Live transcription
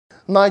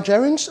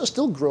Nigerians are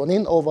still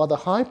groaning over the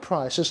high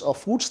prices of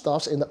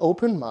foodstuffs in the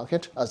open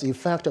market as the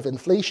effect of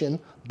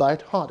inflation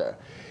bite harder.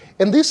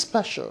 In this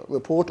special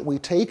report, we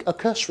take a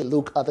cursory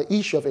look at the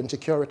issue of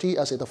insecurity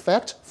as it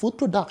affects food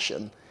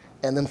production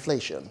and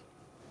inflation.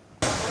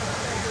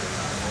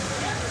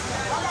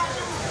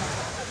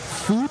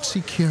 Food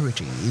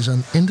security is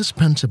an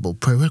indispensable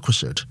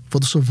prerequisite for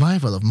the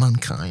survival of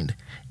mankind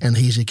and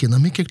his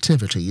economic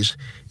activities,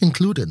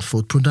 including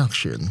food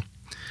production.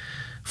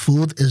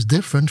 Food is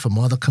different from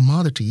other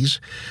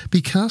commodities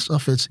because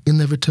of its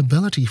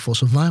inevitability for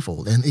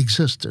survival and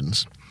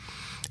existence.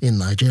 In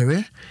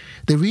Nigeria,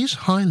 there is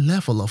high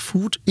level of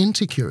food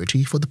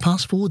insecurity for the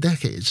past 4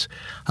 decades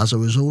as a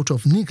result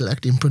of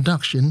neglect in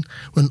production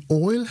when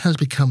oil has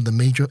become the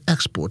major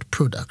export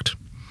product.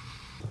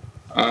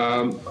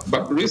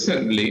 But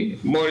recently,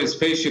 more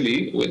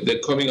especially with the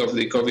coming of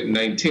the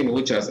COVID-19,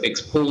 which has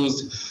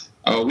exposed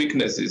our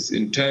weaknesses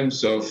in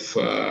terms of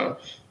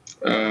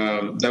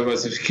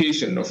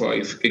diversification of our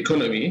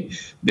economy,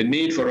 the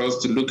need for us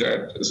to look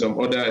at some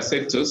other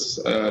sectors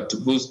to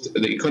boost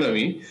the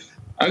economy,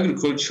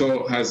 agriculture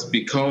has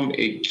become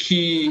a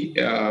key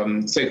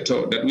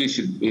sector that we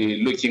should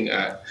be looking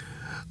at.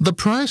 The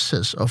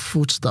prices of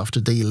foodstuff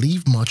today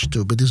leave much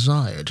to be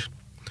desired.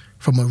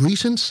 From a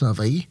recent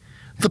survey,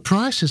 the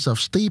prices of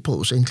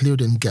staples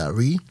including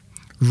gari,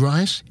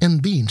 rice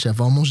and beans have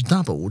almost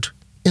doubled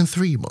in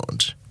 3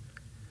 months.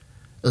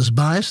 As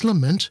buyers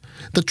lament,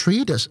 the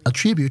traders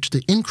attribute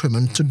the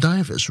increment to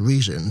diverse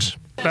reasons.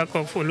 Back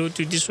of Olo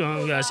to this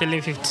one, we are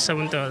selling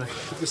 57,000.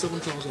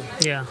 57,000?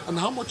 Yeah. And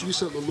how much do you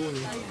sell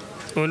Olonyi?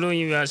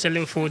 Olonyi, we are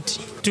selling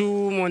 40.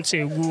 2 months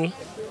ago,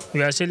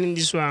 we are selling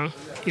this one.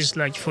 It's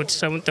like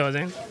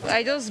 47,000.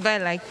 I just buy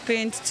like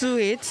paint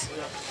 2.8.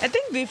 I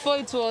think before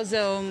it was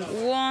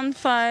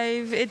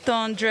 1,500,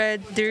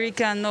 800,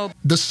 Derica, no.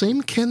 The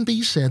same can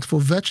be said for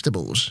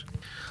vegetables.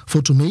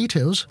 For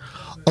tomatoes,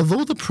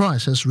 although the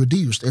price has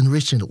reduced in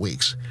recent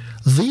weeks,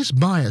 this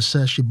buyer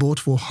says she bought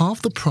for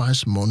half the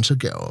price months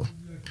ago.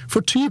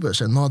 For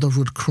tubers and other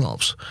root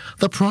crops,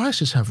 the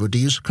prices have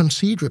reduced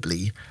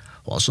considerably.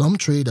 While some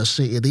traders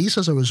say it is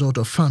as a result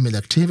of family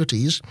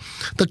activities,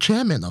 the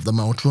chairman of the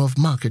Mount Rough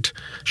market,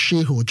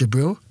 Shehu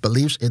Jibril,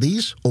 believes it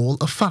is all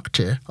a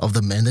factor of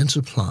demand and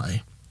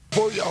supply.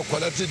 Before we are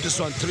collecting this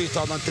one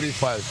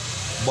 3,350,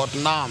 but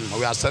now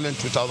we are selling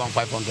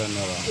 2,500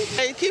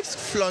 naira. It keeps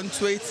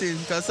fluctuating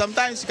because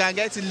sometimes you can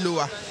get it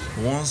lower.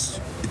 Once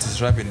it is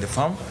ripe in the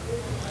farm,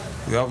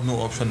 we have no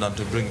option than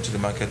to bring it to the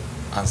market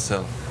and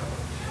sell.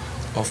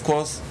 Of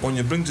course, when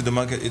you bring to the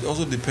market, it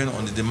also depends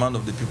on the demand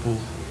of the people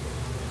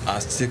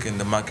at stake in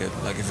the market.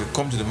 Like if you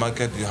come to the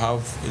market, you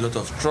have a lot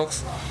of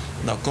trucks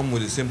that come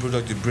with the same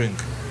product you bring.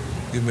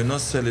 You may not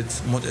sell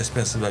it much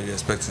expensive than you're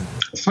expecting.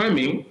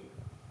 Farming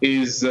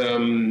is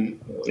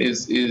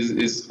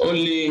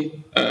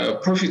only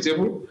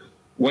profitable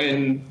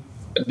when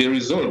the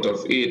result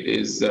of it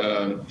is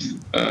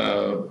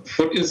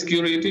food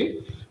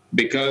insecurity,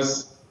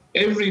 because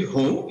every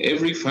home,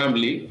 every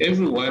family,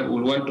 everyone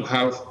will want to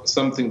have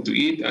something to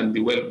eat and be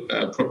well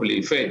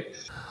properly fed.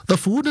 The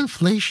food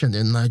inflation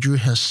in Nigeria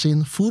has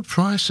seen food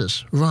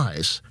prices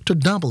rise to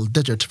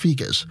double-digit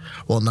figures,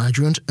 while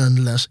Nigerians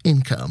earn less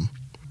income.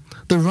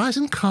 The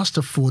rising cost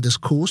of food is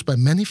caused by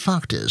many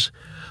factors,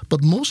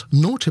 but most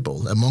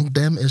notable among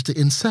them is the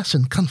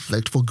incessant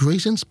conflict for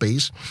grazing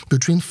space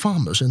between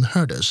farmers and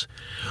herders,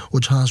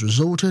 which has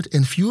resulted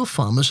in fewer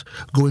farmers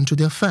going to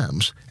their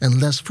farms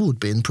and less food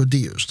being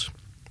produced.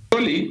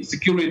 Only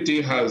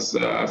security has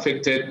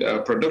affected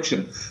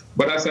production.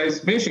 But as I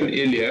mentioned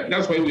earlier,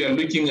 that's why we are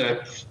looking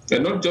at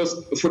not just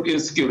food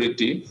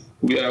insecurity,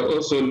 we are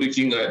also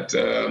looking at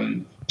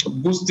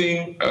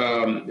boosting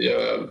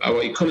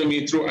our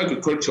economy through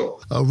agriculture.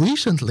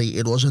 Recently,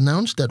 it was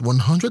announced that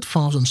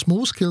 100,000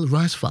 small-scale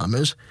rice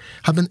farmers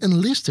have been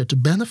enlisted to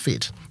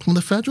benefit from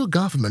the federal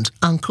government's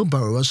Anchor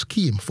Borrower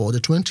Scheme for the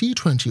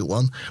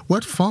 2021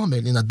 wet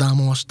farming in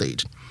Adamawa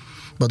State.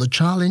 But the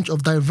challenge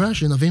of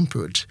diversion of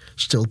input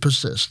still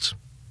persists.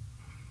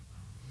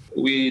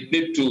 We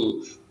need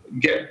to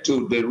get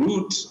to the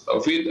root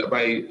of it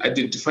by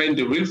identifying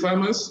the real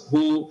farmers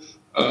who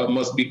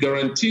must be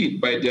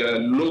guaranteed by their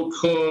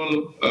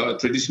local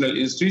traditional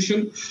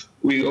institution.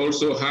 We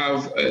also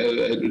have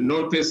a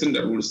known person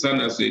that will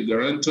stand as a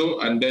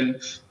guarantor, and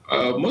then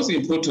most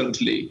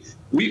importantly,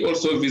 we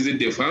also visit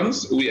the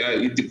farms.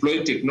 We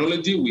deploy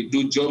technology, we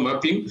do geo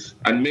mapping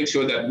and make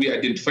sure that we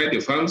identify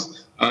the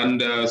farms,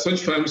 and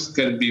such farms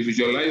can be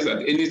visualized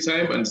at any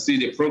time and see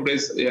the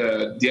progress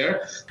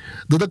there.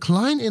 The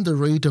decline in the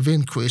rate of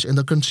increase in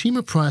the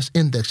consumer price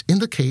index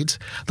indicates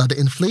that the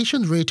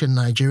inflation rate in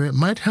Nigeria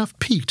might have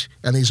peaked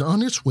and is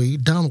on its way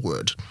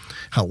downward.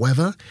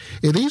 However,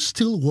 it is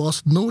still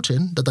worth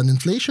noting that an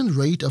inflation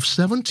rate of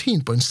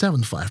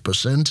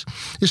 17.75%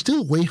 is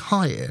still way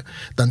higher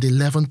than the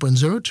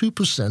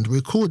 11.02%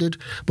 recorded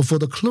before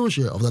the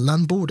closure of the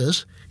land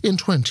borders in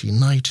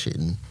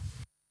 2019.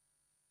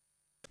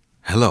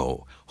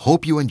 Hello,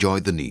 hope you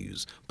enjoyed the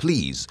news.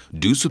 Please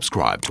do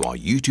subscribe to our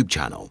YouTube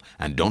channel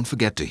and don't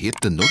forget to hit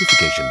the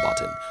notification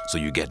button so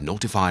you get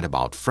notified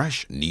about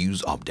fresh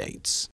news updates.